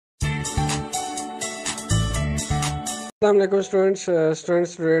Assalamualaikum students.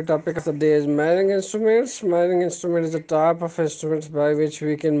 Students, today topic of the day is measuring instruments. Measuring instrument is a type of instruments by which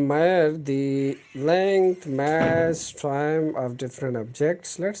we can measure the length, mass, time of different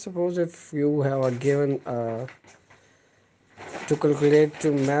objects. Let's suppose if you have a given to calculate the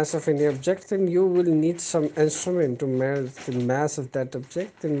mass of any object, then you will need some instrument to measure the mass of that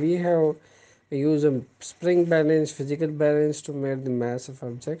object. Then we use a spring balance, physical balance to measure the mass of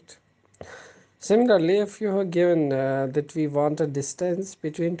object. Similarly, if you are given that we want a distance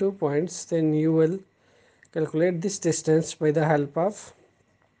between 2 points, then you will calculate this distance by the help of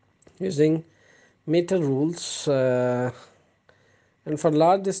using meter rules. And for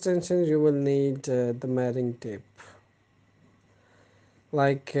large distances, you will need the measuring tape.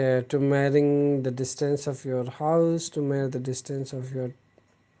 Like to measuring the distance of your house, to measure the distance of your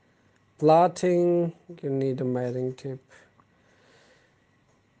plotting, you need a measuring tape.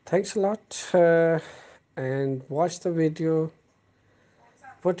 Thanks a lot and watch the video.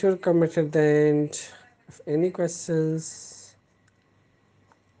 Put your comment at the end. If any questions,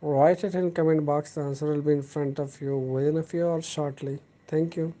 write it in comment box. The answer will be in front of you within a few hours shortly.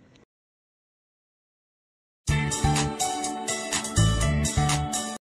 Thank you.